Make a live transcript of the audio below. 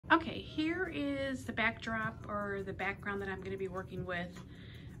Okay, here is the backdrop or the background that I'm going to be working with.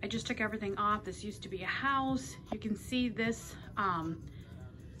 I just took everything off. This used to be a house. You can see this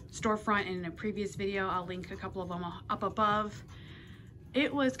storefront in a previous video. I'll link a couple of them up above.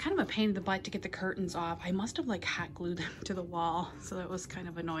 It was kind of a pain in the butt to get the curtains off. I must have like hot glued them to the wall, so that was kind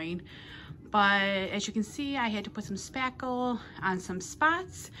of annoying. But as you can see, I had to put some spackle on some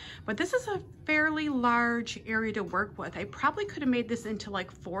spots, but this is a fairly large area to work with. I probably could have made this into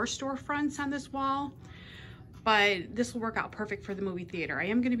like 4 storefronts on this wall, but this will work out perfect for the movie theater. I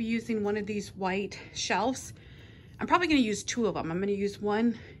am going to be using one of these white shelves. I'm probably going to use 2 of them. I'm going to use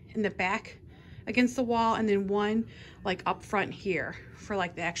one in the back against the wall and then one like up front here for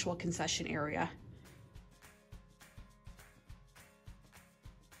like the actual concession area.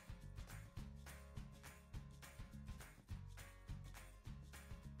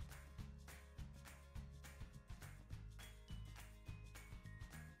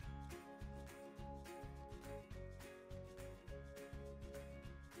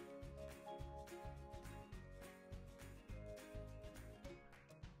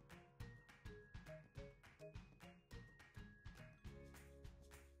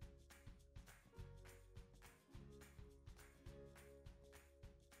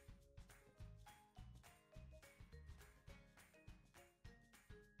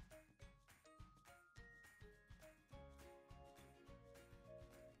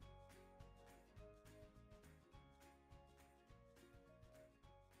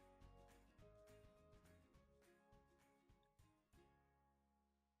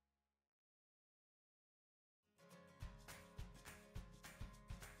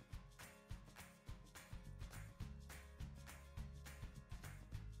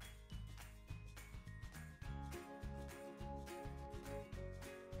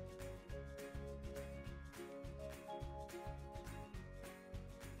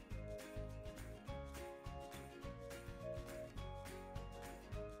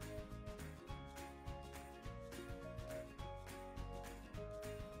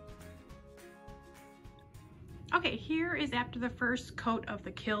 Okay, here is after the first coat of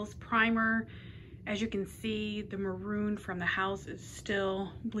the Kills primer. As you can see, the maroon from the house is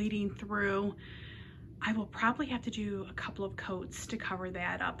still bleeding through. I will probably have to do a couple of coats to cover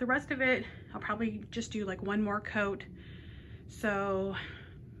that up. The rest of it, I'll probably just do like 1 more coat. So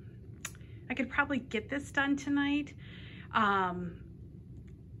I could probably get this done tonight.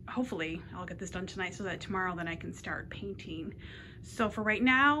 Hopefully I'll get this done tonight so that tomorrow then I can start painting. So for right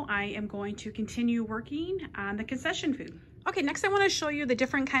now, I am going to continue working on the concession food. Okay, next I want to show you the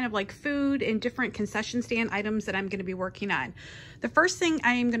different kind of like food and different concession stand items that I'm going to be working on. The first thing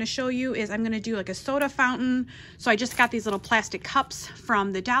I am going to show you is I'm going to do like a soda fountain. So I just got these little plastic cups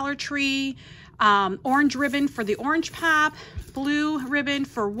from the Dollar Tree, orange ribbon for the orange pop, blue ribbon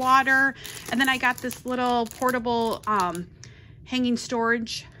for water, and then I got this little portable hanging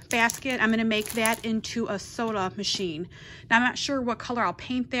storage basket. I'm going to make that into a soda machine. Now I'm not sure what color I'll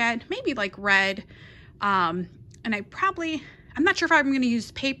paint that, maybe like red. And I'm not sure if I'm going to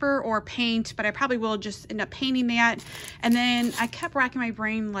use paper or paint, but I probably will just end up painting that. And then I kept racking my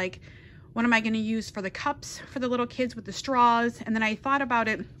brain, like, what am I going to use for the cups for the little kids with the straws? And then I thought about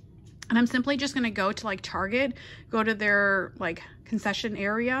it, and I'm simply just going to go to like Target, go to their like concession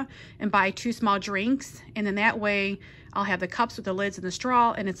area and buy 2 small drinks. And then that way I'll have the cups with the lids and the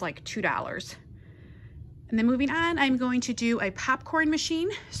straw, and it's like $2. And then moving on, I'm going to do a popcorn machine.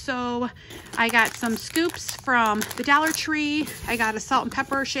 So I got some scoops from the Dollar Tree. I got a salt and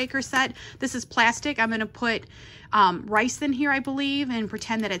pepper shaker set. This is plastic. I'm going to put rice in here, I believe, and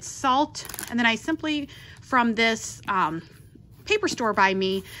pretend that it's salt. And then I simply, from this paper store by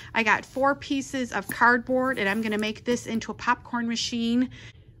me, I got 4 pieces of cardboard, and I'm going to make this into a popcorn machine.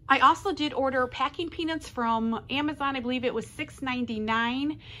 I also did order packing peanuts from Amazon. I believe it was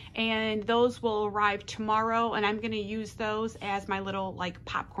 $6.99, and those will arrive tomorrow, and I'm going to use those as my little like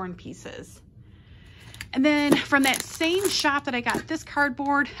popcorn pieces. And then from that same shop that I got this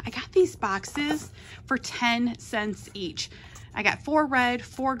cardboard, I got these boxes for 10 cents each. I got 4 red,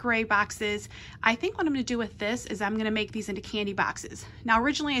 4 gray boxes. I think what I'm going to do with this is I'm going to make these into candy boxes. Now,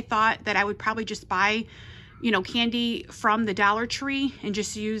 originally I thought that I would probably just buy, you know, candy from the Dollar Tree and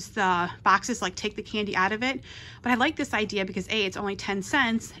just use the boxes, like take the candy out of it. But I like this idea because A, it's only 10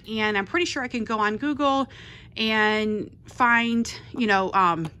 cents, and I'm pretty sure I can go on Google and find, you know,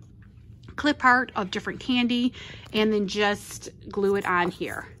 clip art of different candy and then just glue it on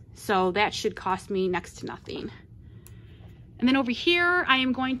here. So that should cost me next to nothing. And then over here, I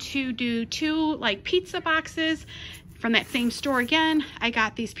am going to do 2 like pizza boxes from that same store again. I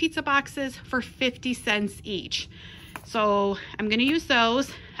got these pizza boxes for 50 cents each. So I'm gonna use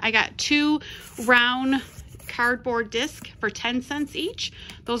those. I got 2 round cardboard discs for 10 cents each.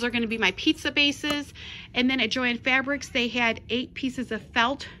 Those are gonna be my pizza bases. And then at Joann Fabrics, they had 8 pieces of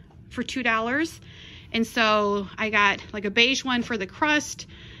felt for $2. And so I got like a beige one for the crust,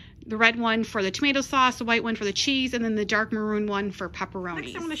 the red one for the tomato sauce, the white one for the cheese, and then the dark maroon one for pepperoni.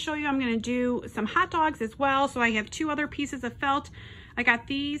 Next I'm gonna show you, I'm gonna do some hot dogs as well. So I have 2 other pieces of felt. I got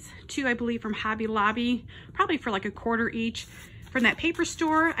these 2, I believe, from Hobby Lobby, probably for like $1 each. From that paper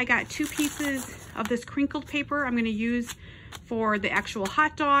store, I got 2 pieces of this crinkled paper I'm gonna use for the actual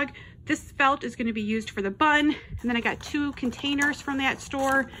hot dog. This felt is gonna be used for the bun. And then I got 2 containers from that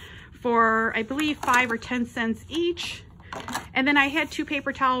store for, I believe, 5 or 10 cents each. And then I had 2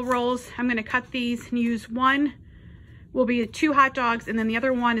 paper towel rolls. I'm gonna cut these and use one will be 2 hot dogs, and then the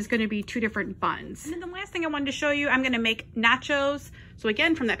other one is gonna be 2 different buns. And then the last thing I wanted to show you, I'm gonna make nachos. So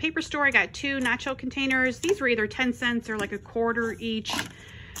again, from that paper store, I got 2 nacho containers. These were either 10 cents or like $1 each.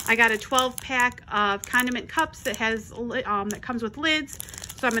 I got a 12-pack of condiment cups that has that comes with lids.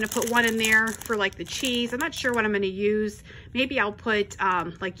 So I'm gonna put one in there for like the cheese. I'm not sure what I'm gonna use. Maybe I'll put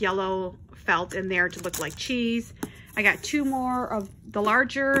like yellow felt in there to look like cheese. I got 2 more of the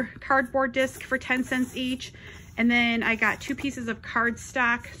larger cardboard disc for 10 cents each. And then I got 2 pieces of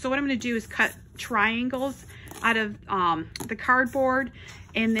cardstock. So what I'm gonna do is cut triangles out of the cardboard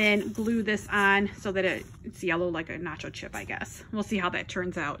and then glue this on so that it's yellow like a nacho chip, I guess. We'll see how that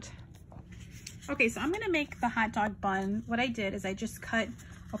turns out. Okay, so I'm gonna make the hot dog bun. What I did is I just cut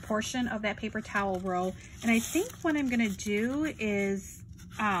a portion of that paper towel roll. And I think what I'm gonna do is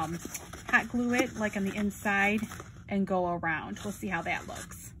hot glue it like on the inside and go around. We'll see how that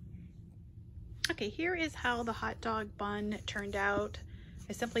looks. Okay, here is how the hot dog bun turned out.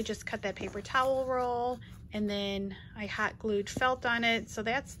 I simply just cut that paper towel roll and then I hot glued felt on it. So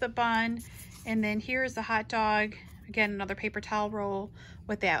that's the bun. And then here's the hot dog. Again, another paper towel roll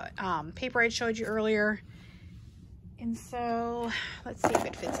with that paper I showed you earlier. And so let's see if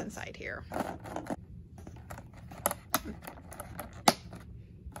it fits inside here.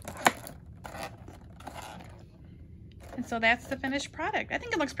 And so that's the finished product. I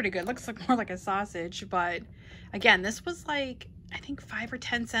think it looks pretty good. It looks more like a sausage, but again, this was like, I think 5 or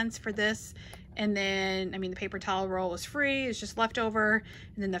 10 cents for this. And then, I mean, the paper towel roll was free. It's just leftover.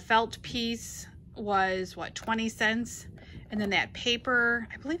 And then the felt piece was what, 20 cents. And then that paper,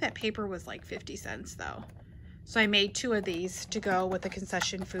 I believe that paper was like 50 cents though. So I made 2 of these to go with the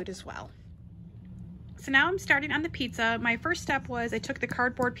concession food as well. So now I'm starting on the pizza. My first step was I took the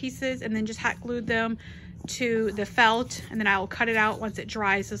cardboard pieces and then just hot glued them to the felt, and then I will cut it out once it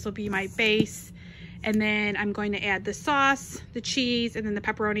dries. This will be my base. And then I'm going to add the sauce, the cheese, and then the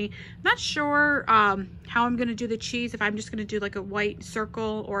pepperoni. I'm not sure how I'm gonna do the cheese, if I'm just gonna do like a white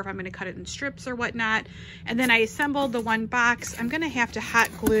circle or if I'm gonna cut it in strips or whatnot. And then I assembled the one box. I'm gonna have to hot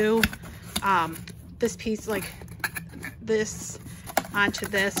glue this piece like this onto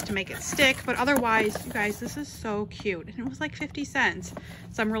this to make it stick, but otherwise, you guys, this is so cute. And it was like 50 cents.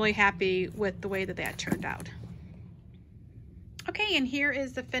 So I'm really happy with the way that that turned out. Okay, and here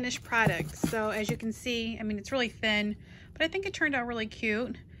is the finished product. So as you can see, I mean, it's really thin, but I think it turned out really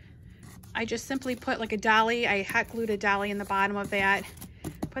cute. I just simply put like a dolly. I hot glued a dolly in the bottom of that,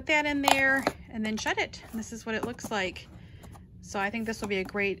 put that in there, and then shut it. And this is what it looks like. So I think this will be a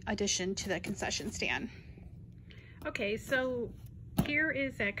great addition to the concession stand. Okay, so here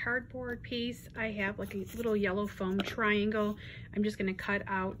is that cardboard piece. I have like a little yellow foam triangle. I'm just gonna cut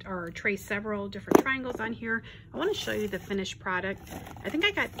out or trace several different triangles on here. I wanna show you the finished product. I think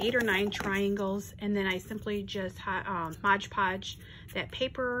I got 8 or 9 triangles, and then I simply just Mod Podge that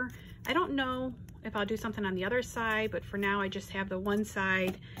paper. I don't know if I'll do something on the other side, but for now I just have the one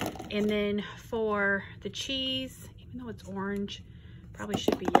side. And then for the cheese, even though it's orange, probably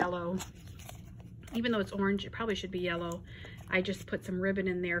should be yellow. Even though it's orange, it probably should be yellow. I just put some ribbon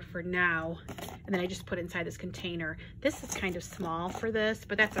in there for now, and then I just put it inside this container. This is kind of small for this,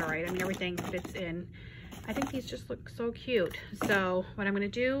 but that's all right. I mean, everything fits in. I think these just look so cute. So what I'm gonna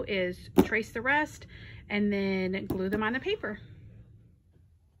do is trace the rest and then glue them on the paper.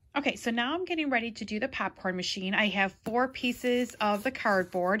 Okay, so now I'm getting ready to do the popcorn machine. I have 4 pieces of the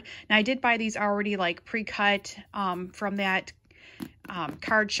cardboard. Now I did buy these already like pre-cut from that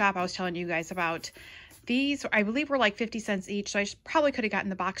card shop I was telling you guys about. These, I believe, were like 50 cents each, so I probably could have gotten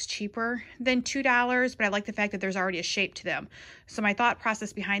the box cheaper than $2, but I like the fact that there's already a shape to them. So my thought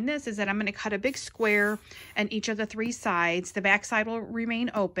process behind this is that I'm going to cut a big square in each of the 3 sides. The back side will remain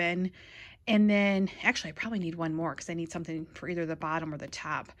open, and then, actually, I probably need one more because I need something for either the bottom or the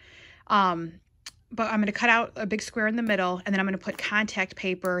top. But I'm going to cut out a big square in the middle, and then I'm going to put contact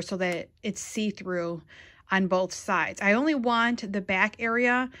paper so that it's see-through on both sides. I only want the back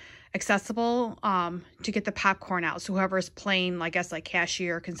area accessible to get the popcorn out. So whoever's playing, I guess like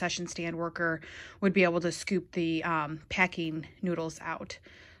cashier, concession stand worker would be able to scoop the packing noodles out.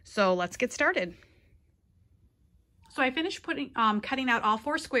 So let's get started. So I finished cutting out all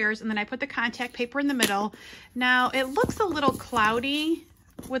 4 squares, and then I put the contact paper in the middle. Now it looks a little cloudy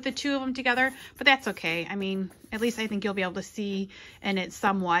with the 2 of them together, but that's okay. I mean, at least I think you'll be able to see in it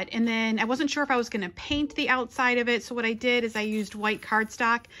somewhat. And then I wasn't sure if I was going to paint the outside of it. So what I did is I used white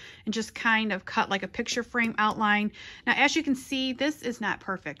cardstock and just kind of cut like a picture frame outline. Now, as you can see, this is not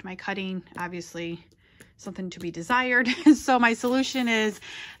perfect. My cutting, obviously, something to be desired. So my solution is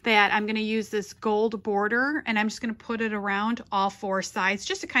that I'm going to use this gold border, and I'm just going to put it around all 4 sides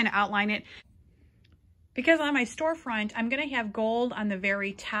just to kind of outline it. Because on my storefront, I'm going to have gold on the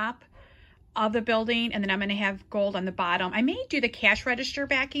very top of the building, and then I'm going to have gold on the bottom. I may do the cash register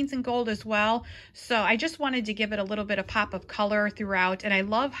backings in gold as well. So I just wanted to give it a little bit of pop of color throughout, and I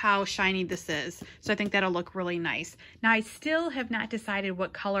love how shiny this is. So I think that'll look really nice. Now I still have not decided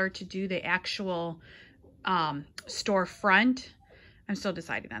what color to do the actual storefront. I'm still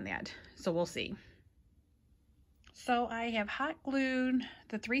deciding on that. So we'll see. So I have hot glued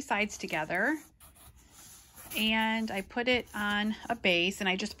the 3 sides together, and I put it on a base, and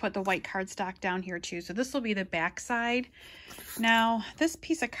I just put the white cardstock down here too. So this will be the back side. Now this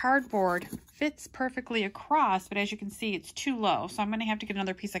piece of cardboard fits perfectly across, but as you can see, it's too low. So I'm going to have to get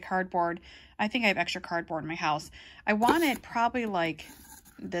another piece of cardboard. I think I have extra cardboard in my house. I want it probably like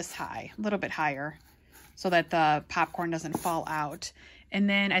this high, a little bit higher, so that the popcorn doesn't fall out. And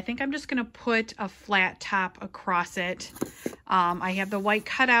then I think I'm just going to put a flat top across it. I have the white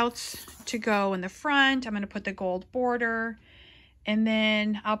cutouts to go in the front. I'm going to put the gold border. And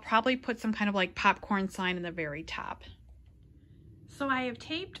then I'll probably put some kind of like popcorn sign in the very top. So I have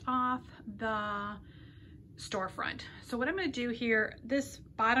taped off the storefront. So what I'm going to do here, this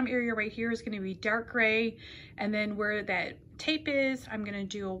bottom area right here is going to be dark gray. And then where that tape is, I'm going to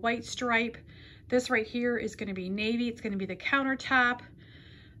do a white stripe. This right here is going to be navy. It's going to be the countertop.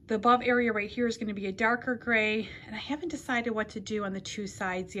 The above area right here is going to be a darker gray, and I haven't decided what to do on the 2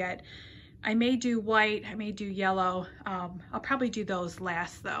 sides yet. I may do white, I may do yellow. I'll probably do those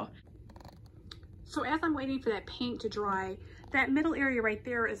last though. So as I'm waiting for that paint to dry, that middle area right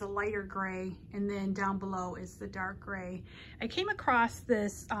there is a lighter gray, and then down below is the dark gray. I came across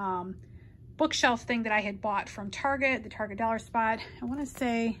this bookshelf thing that I had bought from Target, the Target Dollar Spot. I want to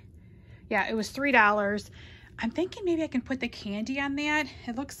say, yeah, it was $3. I'm thinking maybe I can put the candy on that.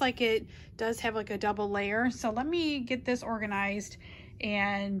 It looks like it does have like a double layer. So let me get this organized,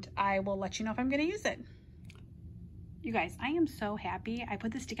 and I will let you know if I'm going to use it. You guys, I am so happy I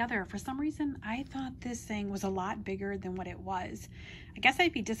put this together. For some reason, I thought this thing was a lot bigger than what it was. I guess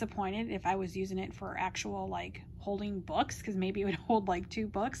I'd be disappointed if I was using it for actual like holding books, because maybe it would hold like 2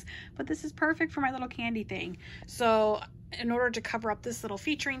 books, but this is perfect for my little candy thing. So in order to cover up this little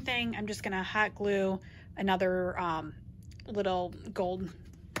featuring thing, I'm just going to hot glue another little gold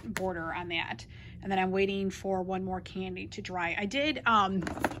border on that. And then I'm waiting for one more candy to dry. I did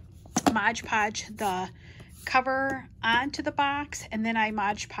Mod Podge the cover onto the box, and then I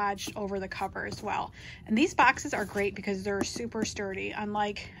Mod Podged over the cover as well. And these boxes are great because they're super sturdy.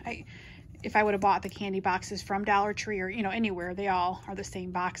 Unlike if I would have bought the candy boxes from Dollar Tree or anywhere, they all are the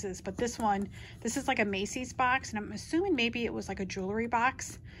same boxes. But this is like a Macy's box, and I'm assuming maybe it was like a jewelry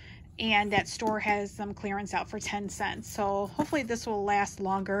box. And that store has some clearance out for 10 cents. So hopefully this will last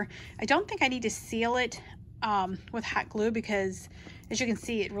longer. I don't think I need to seal it with hot glue because, as you can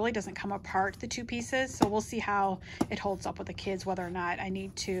see, it really doesn't come apart, the 2 pieces. So we'll see how it holds up with the kids, whether or not I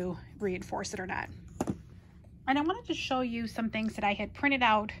need to reinforce it or not. And I wanted to show you some things that I had printed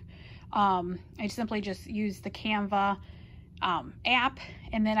out. I simply just used the Canva app,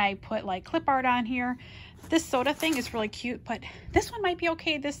 and then I put like clip art on here. This soda thing is really cute, but this one might be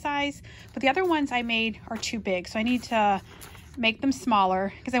okay this size, but the other ones I made are too big, so I need to make them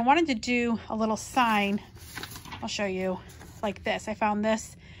smaller because I wanted to do a little sign. I'll show you, like this. I found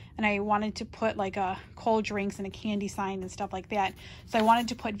this, and I wanted to put like a cold drinks and a candy sign and stuff like that. So I wanted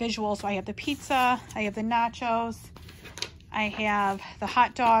to put visuals. So I have the pizza, I have the nachos, I have the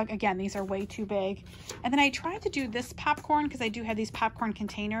hot dog. Again, these are way too big. And then I tried to do this popcorn because I do have these popcorn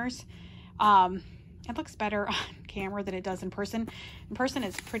containers. It looks better on camera than it does in person. In person,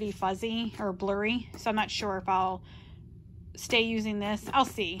 it's pretty fuzzy or blurry, so I'm not sure if I'll stay using this. I'll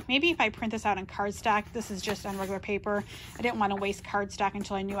see. Maybe if I print this out on cardstock. This is just on regular paper. I didn't want to waste cardstock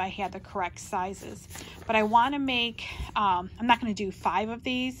until I knew I had the correct sizes. But I want to make, I'm not going to do 5 of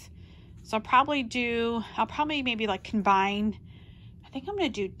these. So I'll probably maybe like combine, I think I'm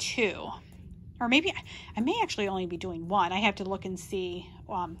going to do 2. or maybe I may actually only be doing one. I have to look and see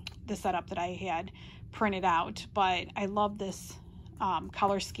the setup that I had printed out, but I love this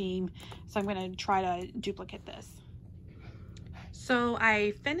color scheme, so I'm going to try to duplicate this. So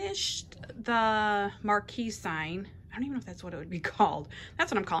I finished the marquee sign. I don't even know if that's what it would be called.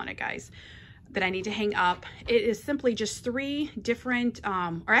 That's what I'm calling it, guys, that I need to hang up. It is simply just 3 different,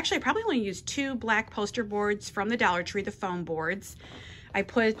 or actually I probably only used 2 black poster boards from the Dollar Tree, the foam boards. I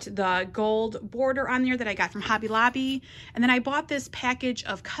put the gold border on there that I got from Hobby Lobby. And then I bought this package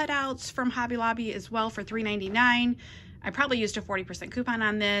of cutouts from Hobby Lobby as well for $3.99. I probably used a 40% coupon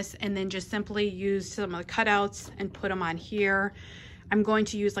on this, and then just simply used some of the cutouts and put them on here. I'm going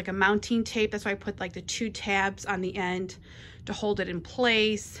to use like a mounting tape. That's why I put like the 2 tabs on the end to hold it in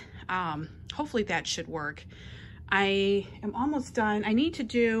place. Hopefully that should work. I am almost done. I need to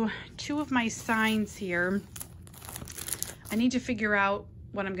do 2 of my signs here. I need to figure out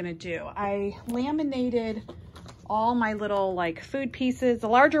what I'm gonna do. I laminated all my little like food pieces. The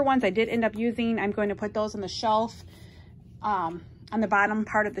larger ones I did end up using. I'm going to put those on the shelf, on the bottom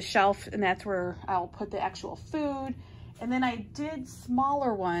part of the shelf, and that's where I'll put the actual food. And then I did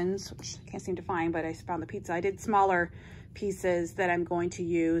smaller ones, which I can't seem to find, but I found the pizza. I did smaller pieces that I'm going to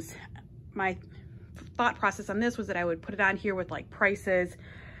use. My thought process on this was that I would put it on here with like prices.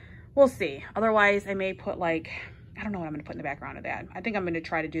 We'll see. Otherwise, I may put like, I don't know what I'm going to put in the background of that. I think I'm going to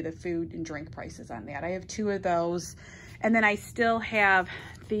try to do the food and drink prices on that. I have 2 of those. And then I still have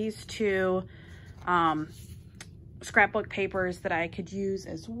these 2 scrapbook papers that I could use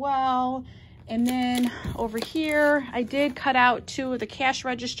as well. And then over here, I did cut out 2 of the cash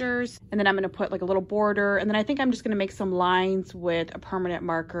registers, and then I'm going to put like a little border. And then I think I'm just going to make some lines with a permanent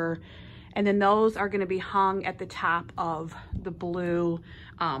marker. And then those are going to be hung at the top of the blue,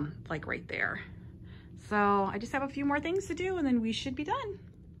 like right there. So I just have a few more things to do, and then we should be done.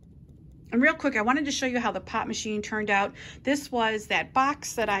 And real quick, I wanted to show you how the pop machine turned out. This was that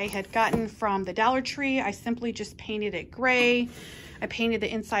box that I had gotten from the Dollar Tree. I simply just painted it gray. I painted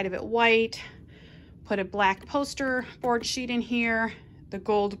the inside of it white, put a black poster board sheet in here, the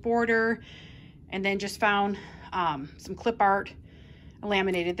gold border, and then just found some clip art. I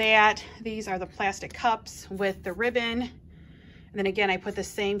laminated that. These are the plastic cups with the ribbon. And then again, I put the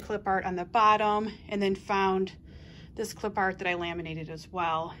same clip art on the bottom, and then found this clip art that I laminated as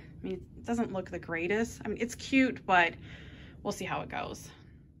well. I mean, it doesn't look the greatest. I mean, it's cute, but we'll see how it goes.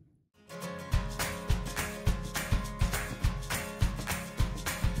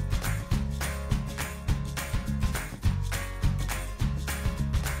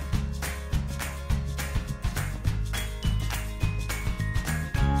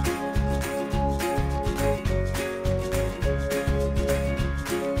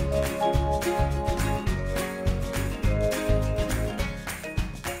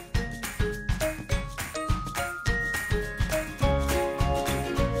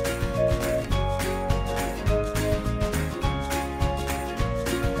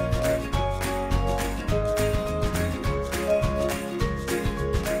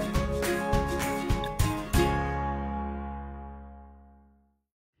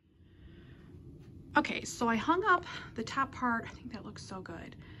 Okay, so I hung up the top part. I think that looks so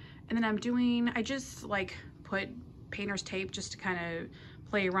good. And then I just like put painter's tape just to kind of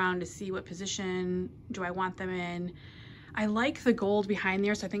play around to see what position do I want them in. I like the gold behind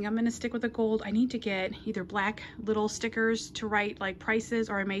there, so I think I'm gonna stick with the gold. I need to get either black little stickers to write like prices,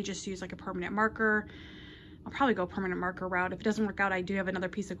 or I may just use like a permanent marker. I'll probably go permanent marker route. If it doesn't work out, I do have another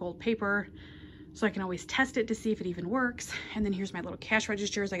piece of gold paper, so I can always test it to see if it even works. And then here's my little cash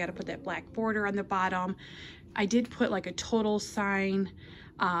registers. I got to put that black border on the bottom. I did put like a total sign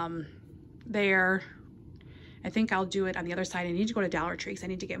there. I think I'll do it on the other side. I need to go to Dollar Tree because I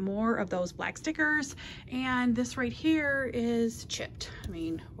need to get more of those black stickers. And this right here is chipped. I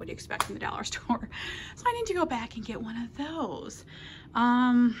mean, what do you expect from the dollar store? So I need to go back and get one of those.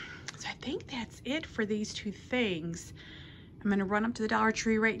 So I think that's it for these 2 things. I'm gonna run up to the Dollar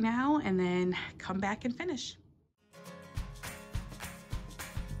Tree right now and then come back and finish.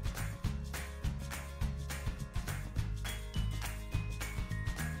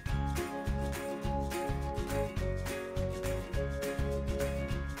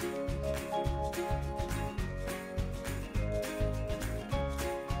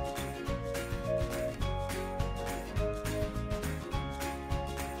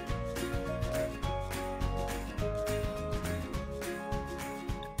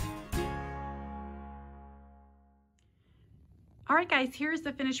 All right, guys, here's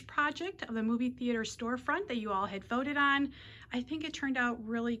the finished project of the movie theater storefront that you all had voted on. I think it turned out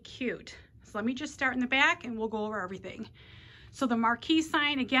really cute. So let me just start in the back and we'll go over everything. So the marquee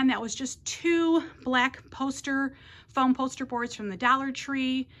sign, again, that was just 2 black foam poster boards from the Dollar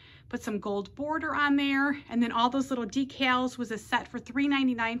Tree. Put some gold border on there. And then all those little decals was a set for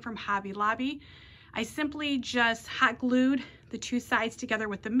 $3.99 from Hobby Lobby. I simply just hot glued the 2 sides together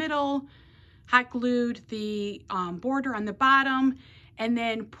with the middle, hot glued the border on the bottom, and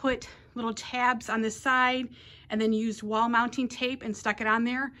then put little tabs on the side, and then used wall mounting tape and stuck it on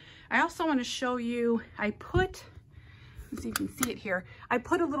there. I also want to show you, let's see if you can see it here. I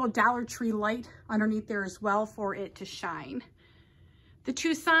put a little Dollar Tree light underneath there as well for it to shine. The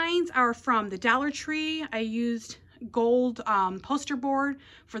 2 signs are from the Dollar Tree. I used gold poster board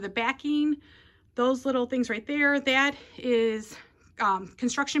for the backing. Those little things right there, that is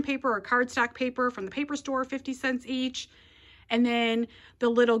construction paper or cardstock paper from the paper store, 50 cents each. And then the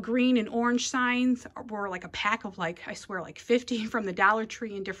little green and orange signs were like a pack of like, I swear, like 50 from the Dollar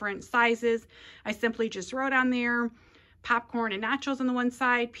Tree in different sizes. I simply just wrote on there, popcorn and nachos on the one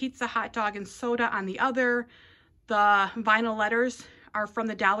side, pizza, hot dog, and soda on the other. The vinyl letters are from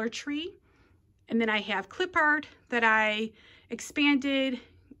the Dollar Tree. And then I have clip art that I expanded.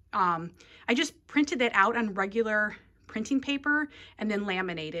 I just printed that out on regular printing paper and then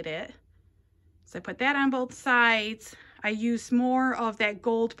laminated it. So I put that on both sides. I used more of that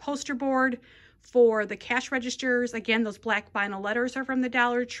gold poster board for the cash registers. Again, those black vinyl letters are from the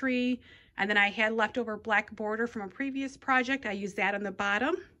Dollar Tree. And then I had leftover black border from a previous project. I used that on the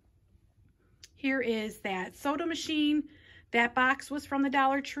bottom. Here is that soda machine. That box was from the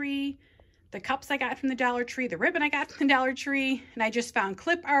Dollar Tree. The cups I got from the Dollar Tree. The ribbon I got from the Dollar Tree. And I just found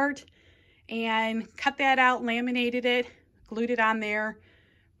clip art and cut that out, laminated it, glued it on there,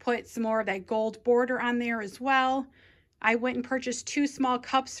 put some more of that gold border on there as well. I went and purchased 2 small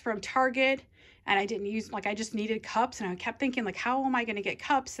cups from Target, and I didn't use, like, I just needed cups, and I kept thinking, like, how am I going to get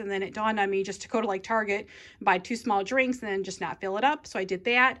cups? And then it dawned on me just to go to like Target and buy 2 small drinks and then just not fill it up. So I did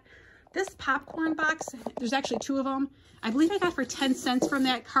that. This popcorn box, there's actually 2 of them. I believe I got for 10 cents from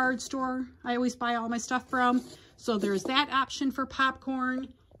that card store I always buy all my stuff from. So there's that option for popcorn.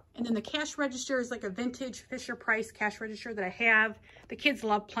 And then the cash register is like a vintage Fisher-Price cash register that I have. The kids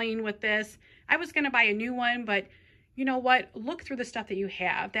love playing with this. I was going to buy a new one, but you know what? Look through the stuff that you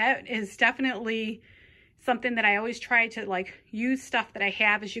have. That is definitely something that I always try to like use stuff that I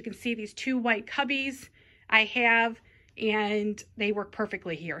have. As you can see, these 2 white cubbies I have, and they work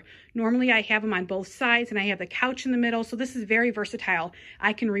perfectly here. Normally I have them on both sides, and I have the couch in the middle. So this is very versatile.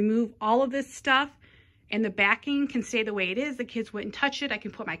 I can remove all of this stuff, and the backing can stay the way it is. The kids wouldn't touch it. I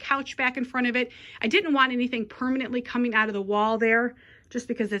can put my couch back in front of it. I didn't want anything permanently coming out of the wall there, just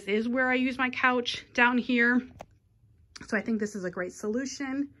because this is where I use my couch down here. So I think this is a great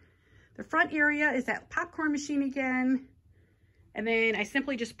solution. The front area is that popcorn machine again. And then I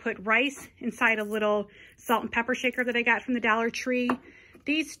simply just put rice inside a little salt and pepper shaker that I got from the Dollar Tree.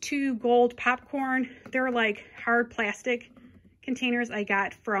 These 2 gold popcorn, they're like hard plastic containers I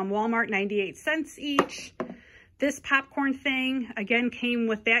got from Walmart, 98 cents each. This popcorn thing, again, came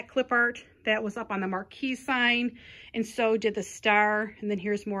with that clip art that was up on the marquee sign. And so did the star. And then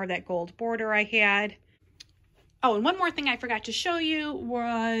here's more of that gold border I had. Oh, and one more thing I forgot to show you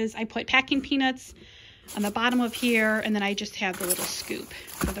was I put packing peanuts on the bottom of here, and then I just have the little scoop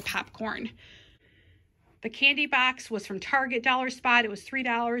for the popcorn. The candy box was from Target Dollar Spot. It was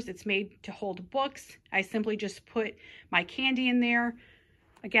 $3. It's made to hold books. I simply just put my candy in there.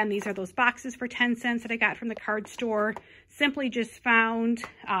 Again, these are those boxes for 10 cents that I got from the card store. Simply just found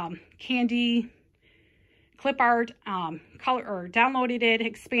candy clip art, downloaded it,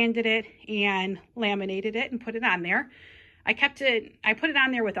 expanded it, and laminated it and put it on there. I put it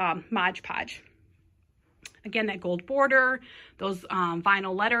on there with Mod Podge. Again, that gold border, those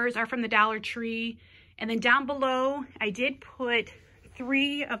vinyl letters are from the Dollar Tree. And then down below, I did put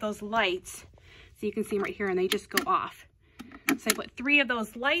 3 of those lights. So you can see them right here, and they just go off. So I put 3 of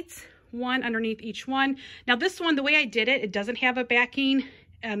those lights, 1 underneath each one. Now this one, the way I did it, it doesn't have a backing.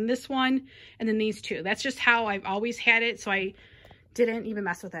 And this one, and then these 2. That's just how I've always had it, so I didn't even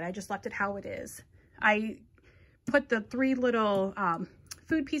mess with it. I just left it how it is. I put the 3 little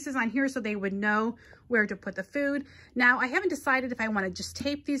food pieces on here so they would know where to put the food. Now, I haven't decided if I want to just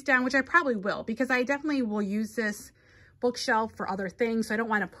tape these down, which I probably will, because I definitely will use this bookshelf for other things, so I don't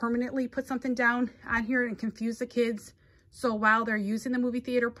want to permanently put something down on here and confuse the kids. So while they're using the movie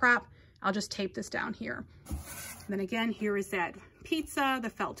theater prop, I'll just tape this down here. And then again, here is that pizza, the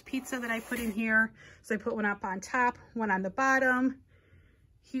felt pizza that I put in here. So I put one up on top, one on the bottom.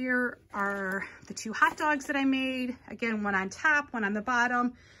 Here are the 2 hot dogs that I made. Again, one on top, one on the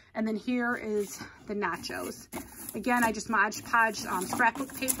bottom. And then here is the nachos. Again, I just Mod Podge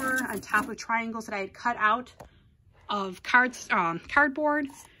scrapbook paper on top of triangles that I had cut out of cardboard.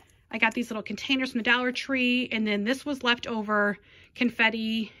 I got these little containers from the Dollar Tree, and then this was leftover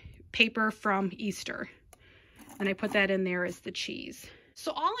confetti paper from Easter. And I put that in there as the cheese.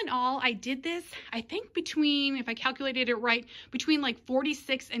 So all in all, I did this, I think between, if I calculated it right, between like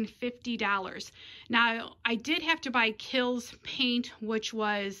 $46 and $50. Now, I did have to buy Kills paint, which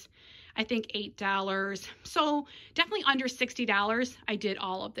was, I think, $8. So definitely under $60, I did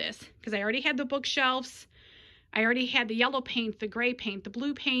all of this because I already had the bookshelves. I already had the yellow paint, the gray paint, the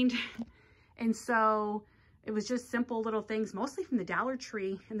blue paint. And so it was just simple little things, mostly from the Dollar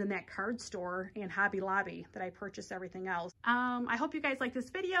Tree and then that card store and Hobby Lobby that I purchased everything else. I hope you guys liked this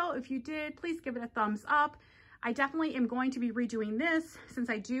video. If you did, please give it a thumbs up. I definitely am going to be redoing this since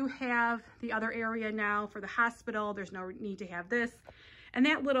I do have the other area now for the hospital. There's no need to have this. And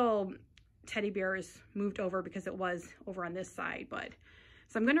that little teddy bear is moved over because it was over on this side,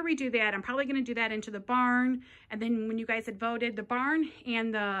 so I'm going to redo that. I'm probably going to do that into the barn. And then when you guys had voted, the barn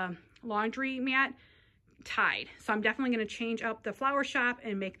and the laundry mat tied. So I'm definitely going to change up the flower shop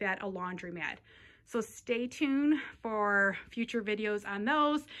and make that a laundry mat. So stay tuned for future videos on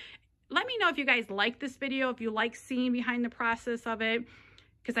those. Let me know if you guys like this video, if you like seeing behind the process of it,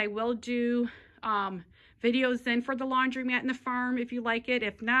 because I will do videos then for the laundry mat and the farm if you like it.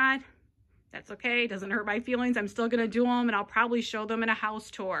 If not, that's okay. It doesn't hurt my feelings. I'm still going to do them, and I'll probably show them in a house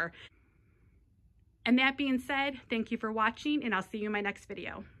tour. And that being said, thank you for watching, and I'll see you in my next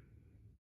video.